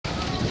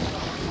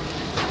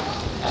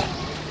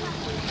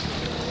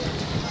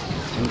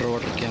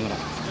underwater camera.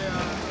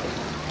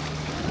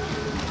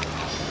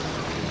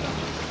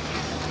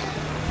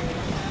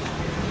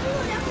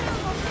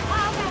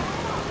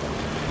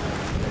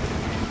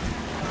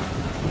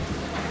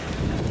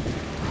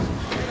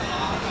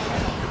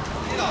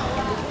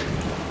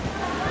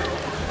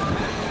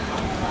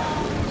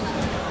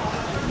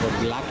 The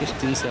blackish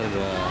things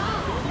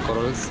are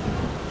corals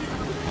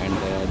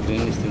and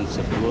greenish things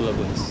are blue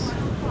lagoons.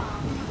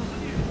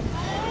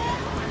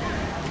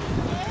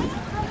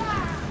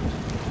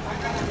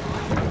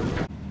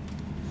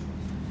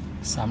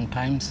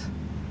 Sometimes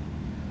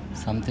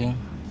something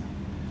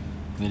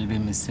will be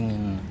missing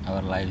in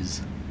our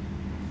lives.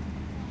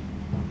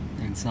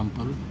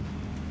 Example,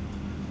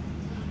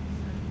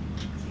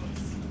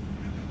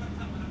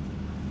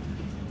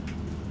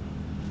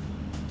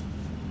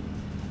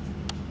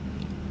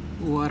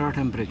 water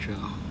temperature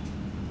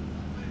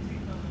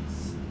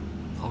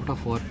out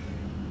of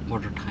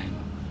water time,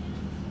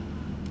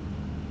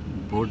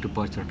 boat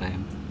departure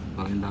time.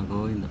 Govinda,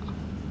 Govinda.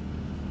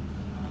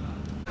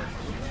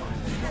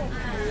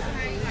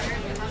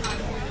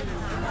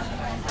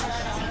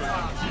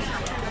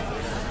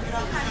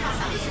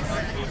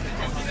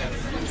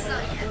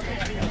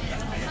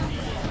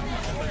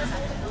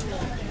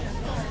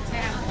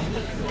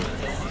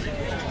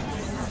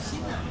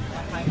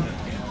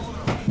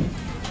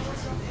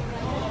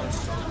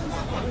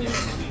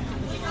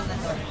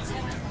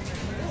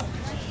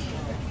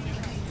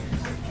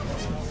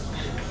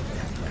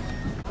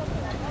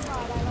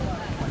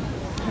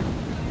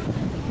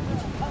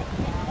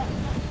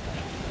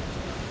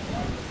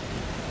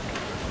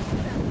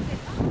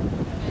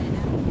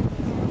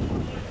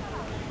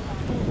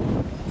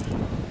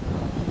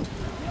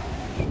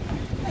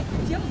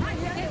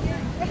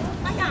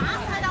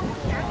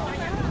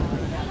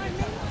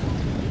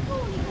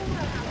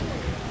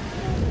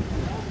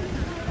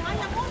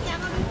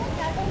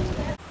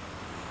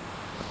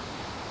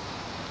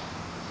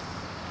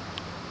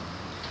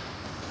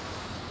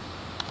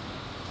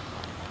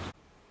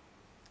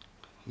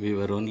 We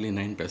were only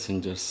 9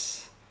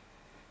 passengers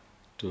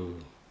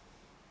to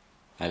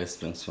Alice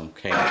Springs from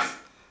Cairns.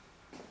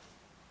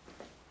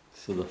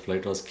 So the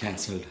flight was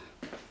cancelled.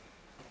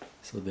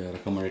 So they are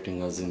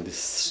accommodating us in this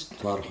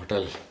star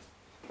hotel.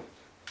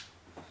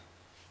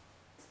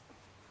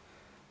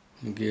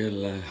 We gave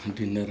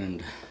dinner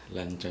and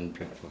lunch and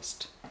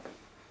breakfast.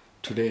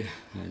 Today,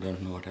 I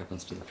don't know what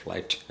happens to the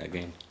flight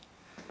again.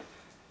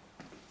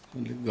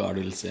 Only God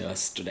will save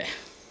us today.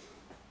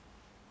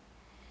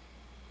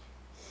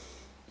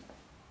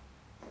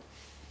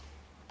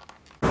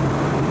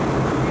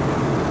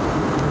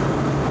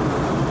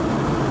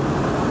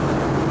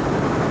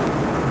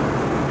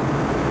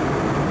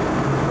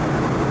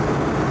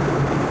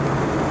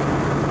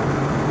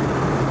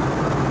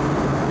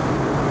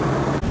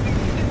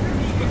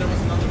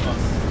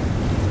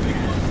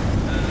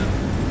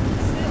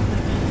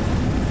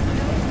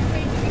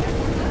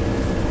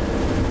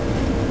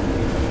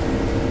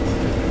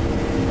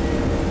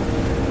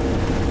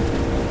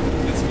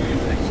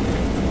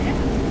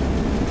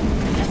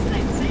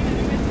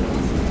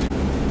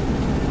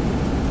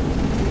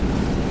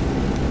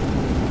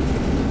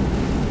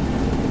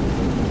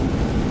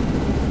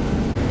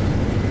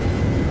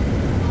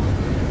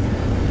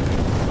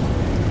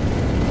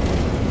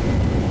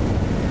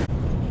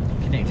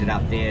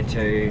 Up there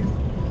to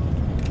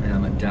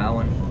at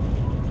Darwin.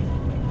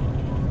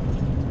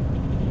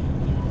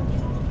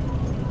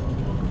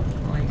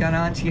 Oh, you going to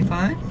answer your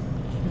phone?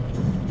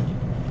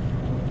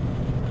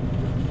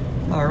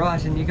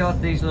 Alright, and you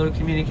got these little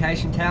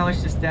communication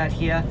towers just out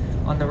here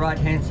on the right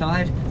hand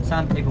side.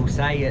 Some people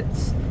say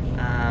it's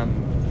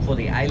for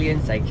the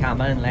aliens. They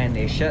come in, land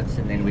their ships,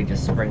 and then we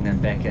just spring them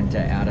back into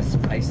outer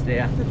space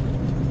there.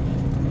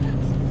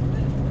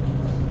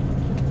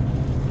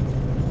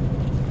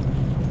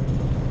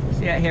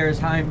 Out here is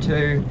home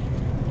to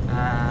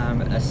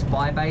a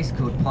spy base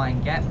called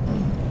Pine Gap,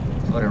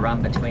 sort of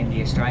run between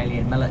the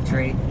Australian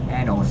military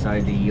and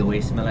also the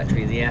US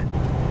military there.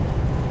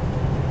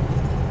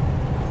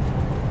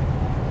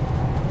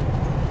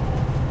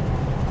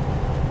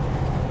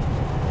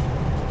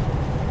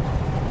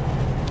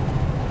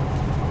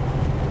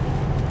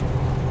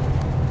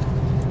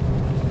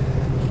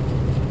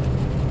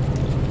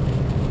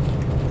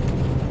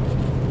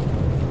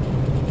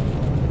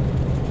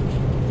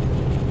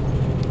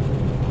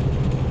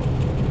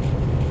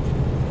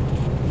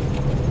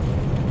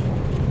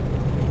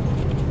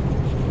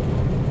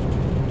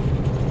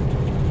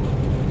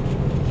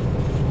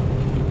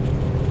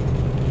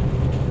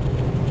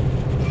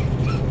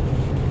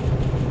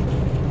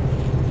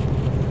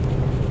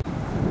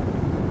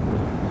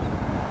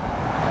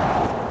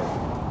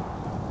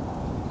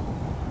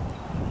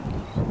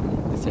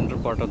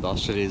 Part of the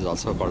Australia is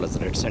also called as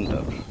Red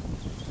Center.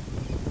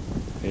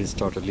 It is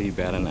totally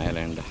barren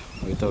island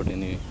without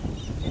any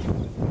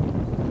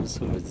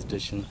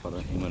vegetation for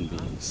the human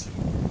beings.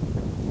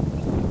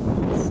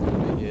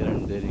 So here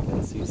and there you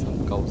can see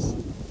some cows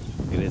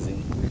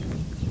grazing.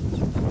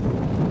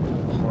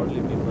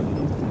 Hardly people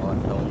or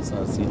towns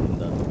are seen in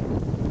the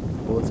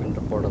whole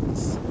center part of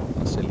this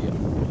Australia.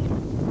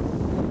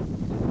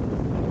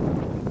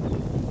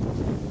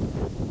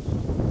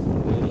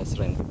 Very less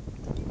rain,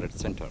 red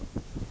center.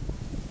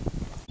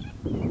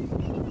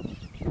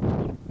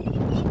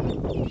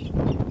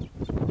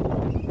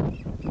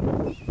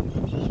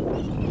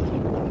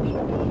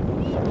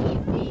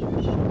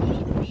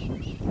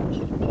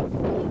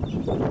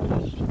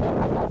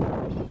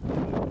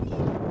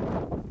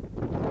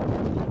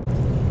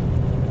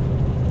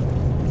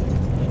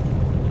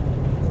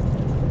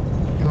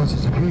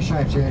 There's a few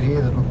shapes out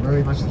here that look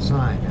very much the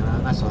same, you know,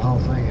 and that's the whole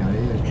thing out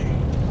here.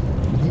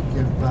 You think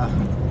you've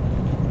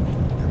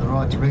in the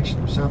right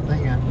direction for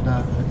something, and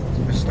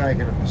you're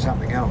mistaken it for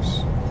something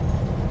else.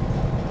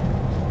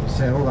 You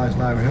see all those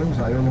low hills,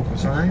 they all look the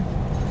same.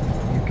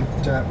 You could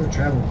we'll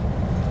travel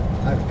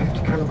over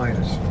 50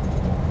 kilometres,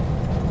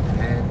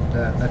 and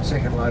that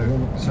second low hill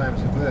looked the same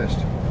as the first.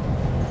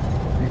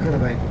 You could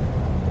have been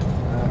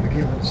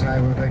forgiven to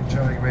say we've been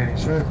turning around in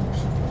circles.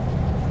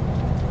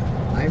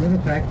 Even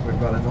the fact we've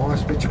got a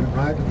nice bitumen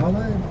road to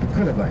follow, it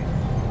could have been.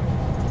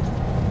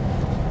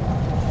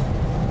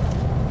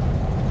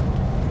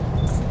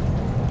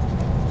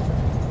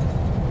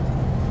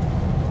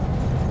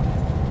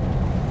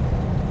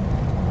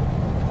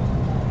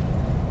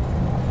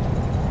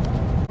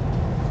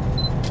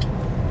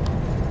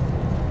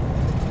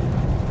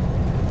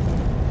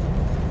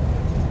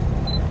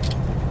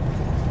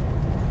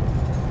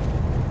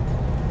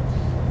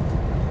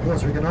 Of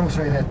course, we can all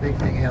see that big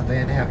thing out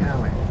there now,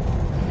 can't we?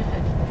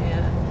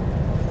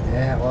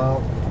 Yeah,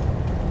 well,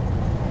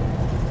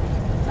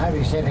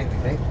 nobody said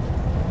anything.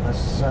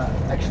 It's,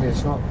 actually,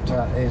 it's not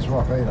Ayers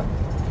Rock either.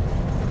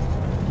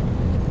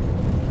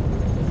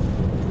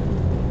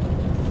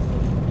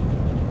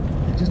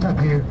 Just up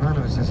here in front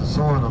of us, there's a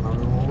sign on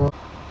the wall.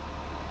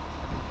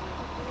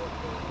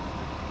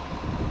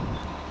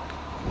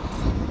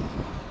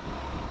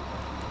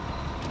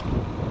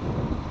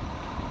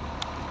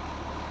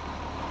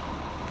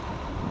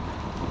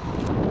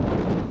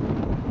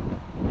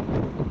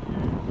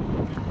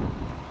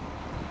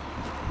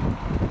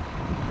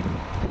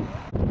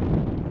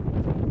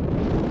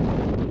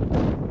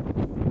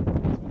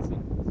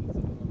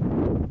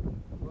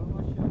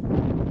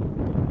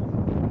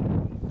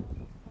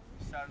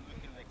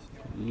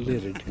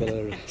 Really red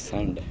color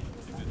sand. Is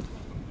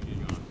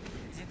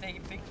he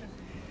taking pictures?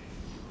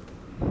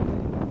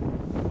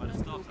 But it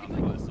stops after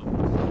it stops.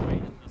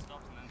 It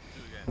stops and then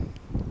do again.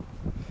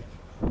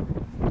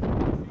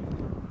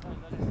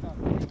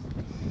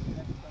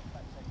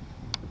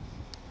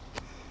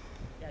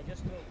 Yeah,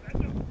 just do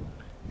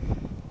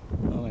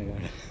Oh my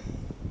god.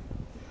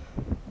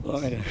 Oh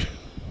my god.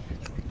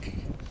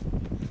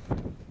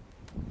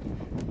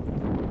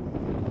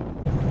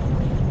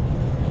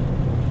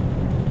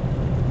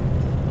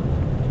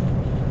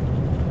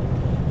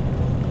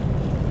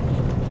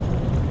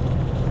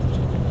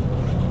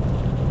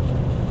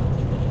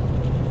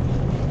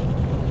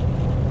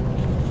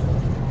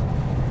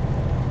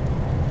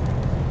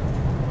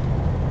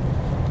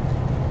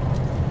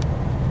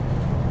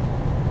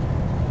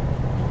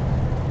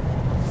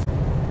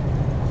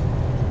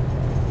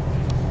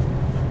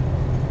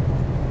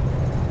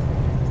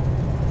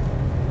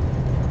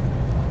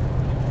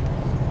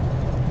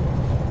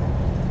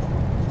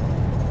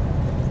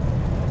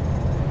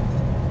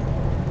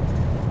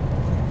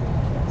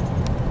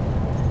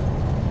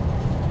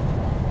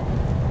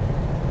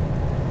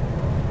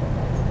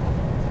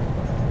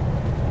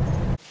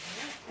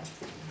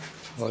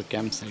 Our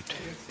campsite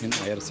in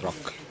Ayers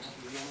Rock.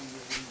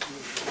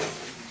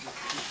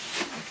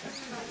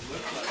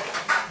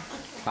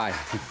 Hi.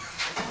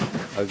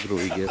 Agro,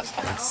 he gives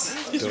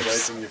us Just tours.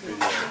 writing your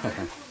video.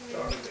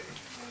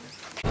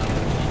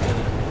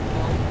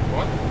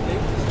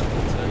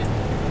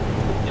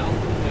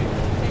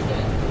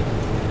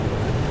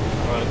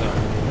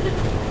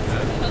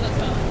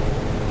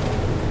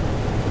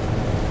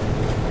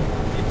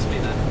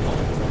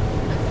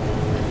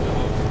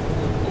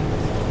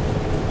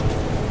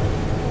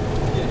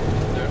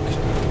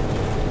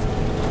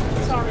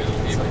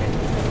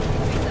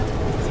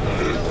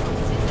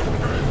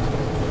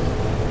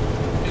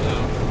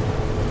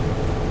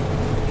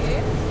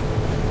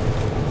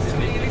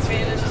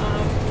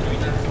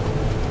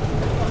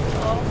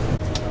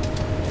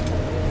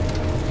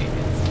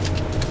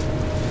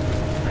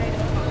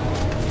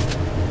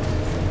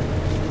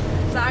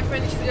 Sag,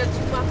 wenn ich wieder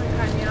zumachen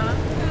kann, ja.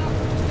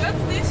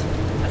 Stört's nicht?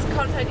 Es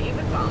kommt halt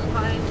ewig warm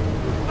rein.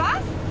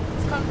 Was?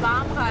 Es kommt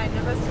warm rein,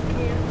 aber ist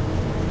okay.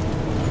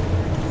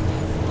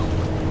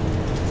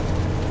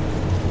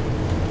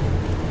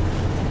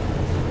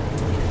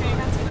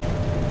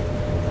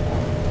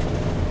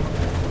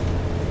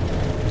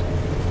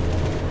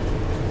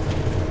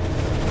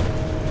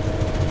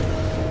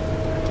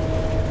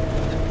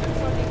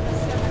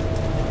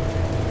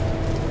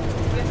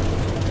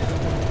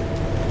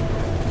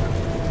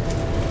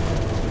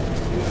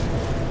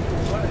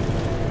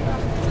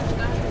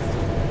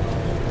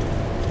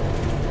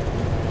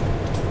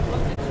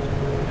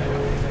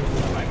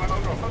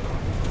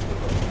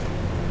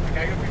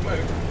 Kijk of je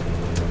leuk.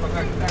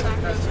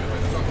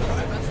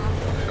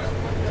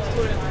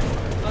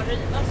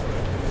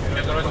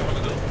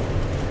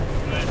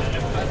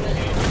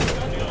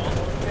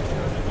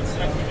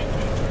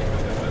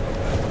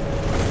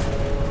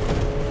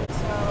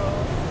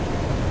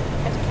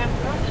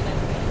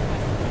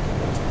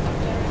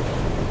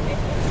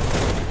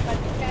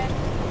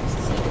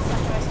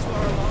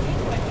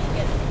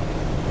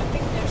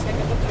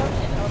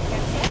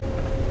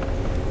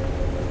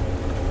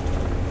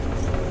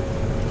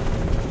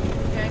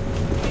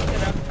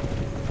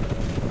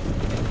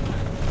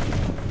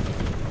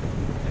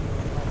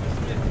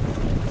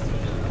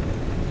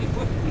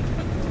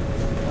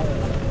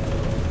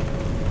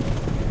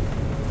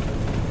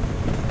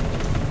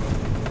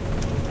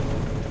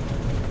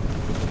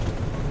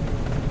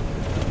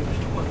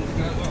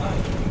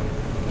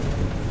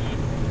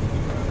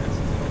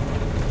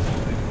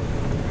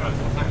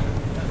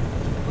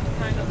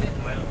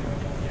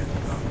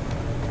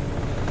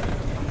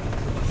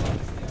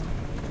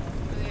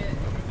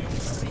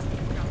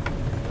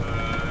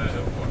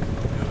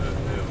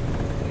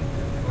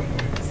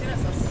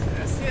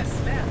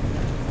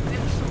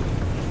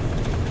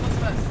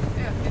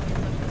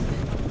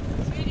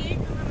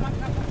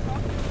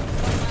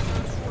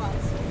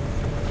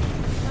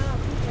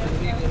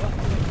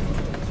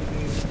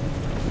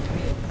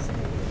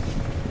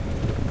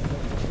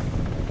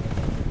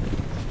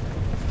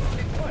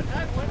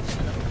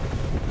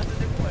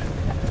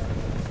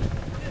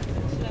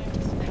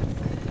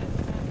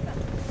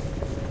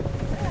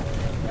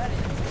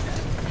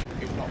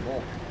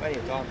 Plenty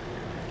of time.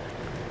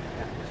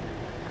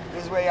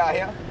 This is where you are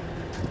here,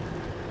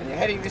 and you're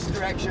heading this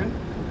direction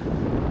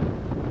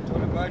to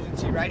an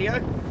emergency radio,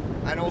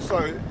 and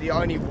also the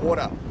only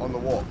water on the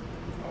walk.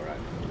 All right.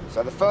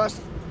 So the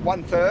first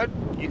 1/3,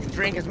 you can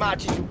drink as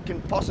much as you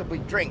can possibly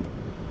drink,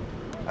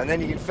 and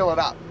then you can fill it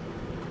up.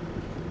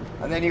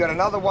 And then you got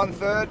another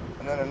 1/3,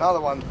 and then another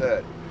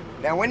 1/3.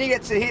 Now when you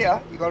get to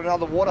here, you got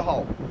another water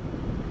hole.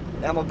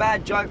 Now my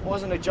bad joke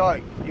wasn't a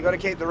joke. You got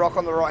to keep the rock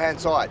on the right hand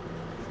side.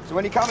 So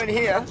when you come in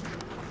here,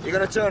 you're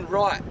going to turn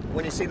right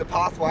when you see the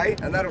pathway,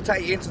 and that'll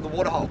take you into the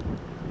water hole.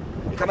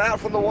 You come out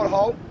from the water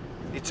hole,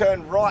 you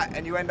turn right,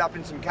 and you end up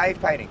in some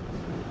cave painting.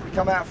 You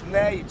come out from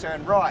there, you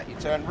turn right, you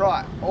turn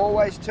right.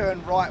 Always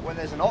turn right when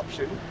there's an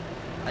option,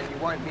 and you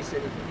won't miss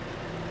anything.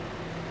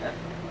 Yeah?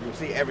 You'll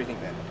see everything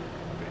then.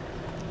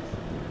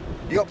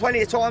 You got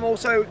plenty of time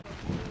also.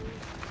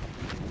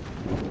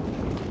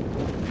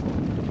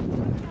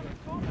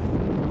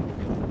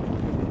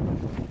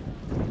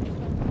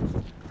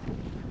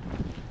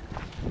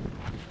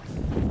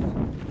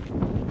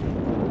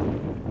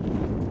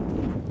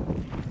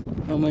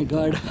 Oh my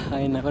god,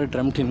 I never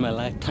dreamt in my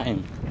lifetime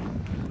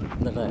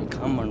that I'll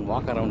come and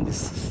walk around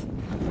this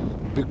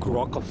big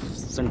rock of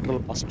Central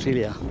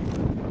Australia,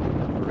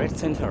 red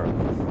center,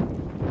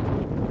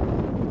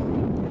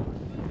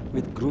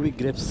 with groovy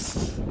grapes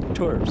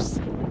tours.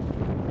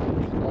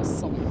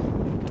 Awesome,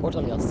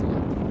 totally awesome.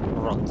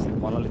 Rock,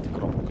 monolithic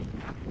rock.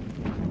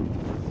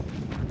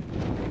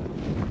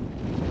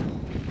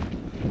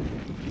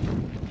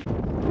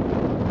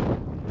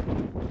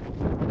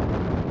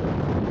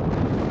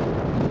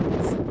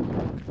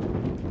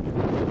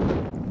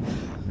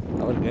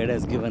 Our guide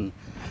has given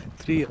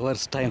 3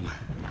 hours time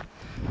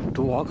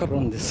to walk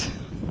around this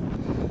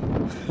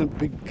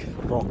big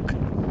rock,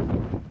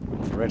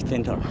 red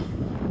center.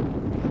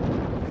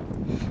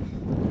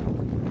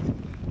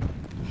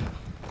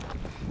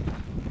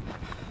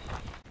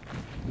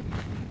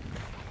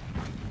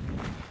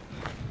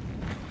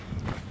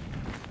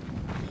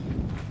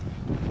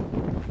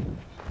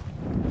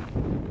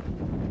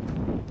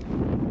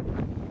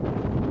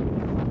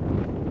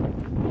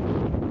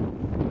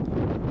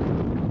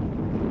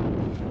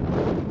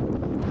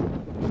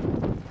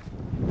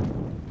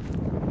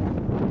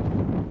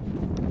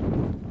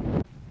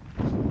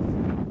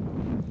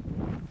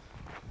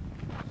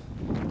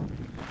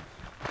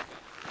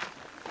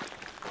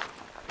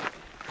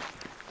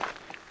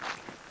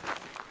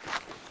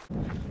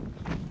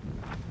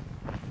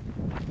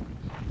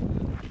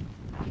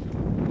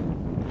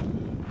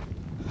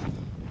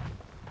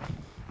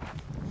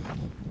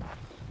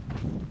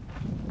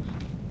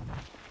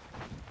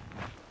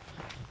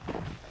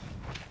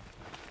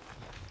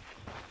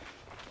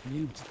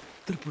 ಏನು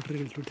ಚಿತ್ರಪಟ್ರೆ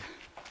ಹೇಳ್ಬಿಟ್ಟೆ.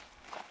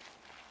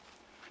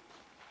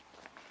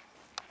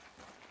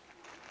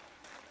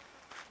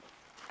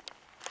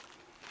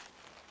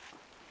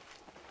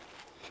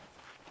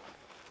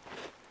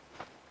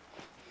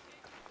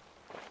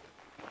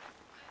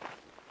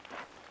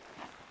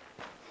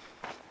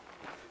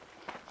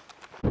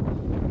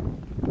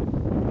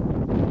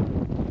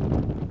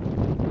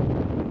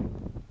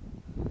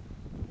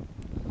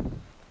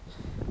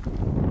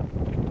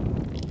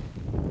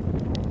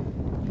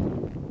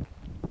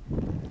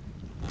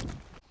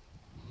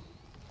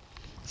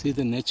 See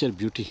the nature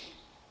beauty.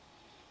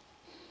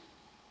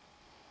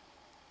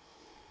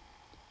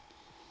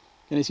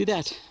 Can you see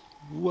that?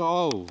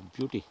 Wow,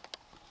 beauty.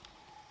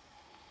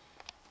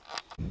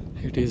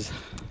 It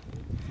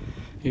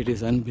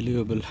is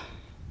unbelievable.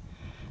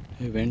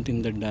 I went in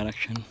that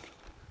direction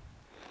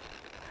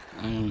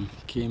and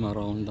came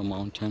around the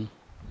mountain.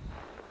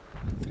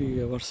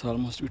 3 hours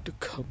almost we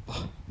took up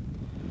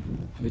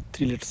with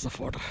 3 liters of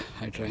water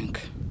I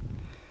drank.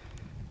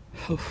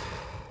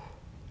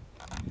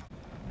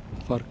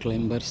 For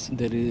climbers,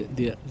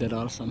 there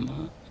are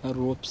some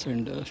ropes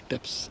and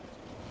steps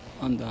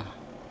on the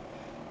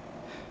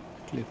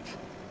cliff.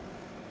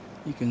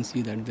 You can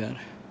see that there.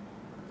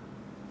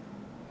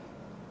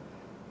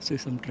 So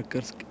some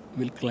trekkers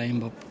will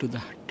climb up to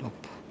the top.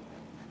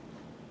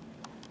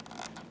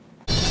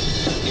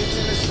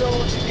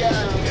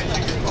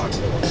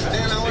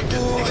 And I would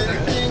do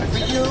anything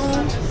for you.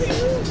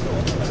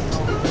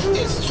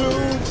 It's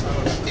true,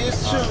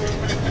 it's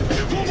true.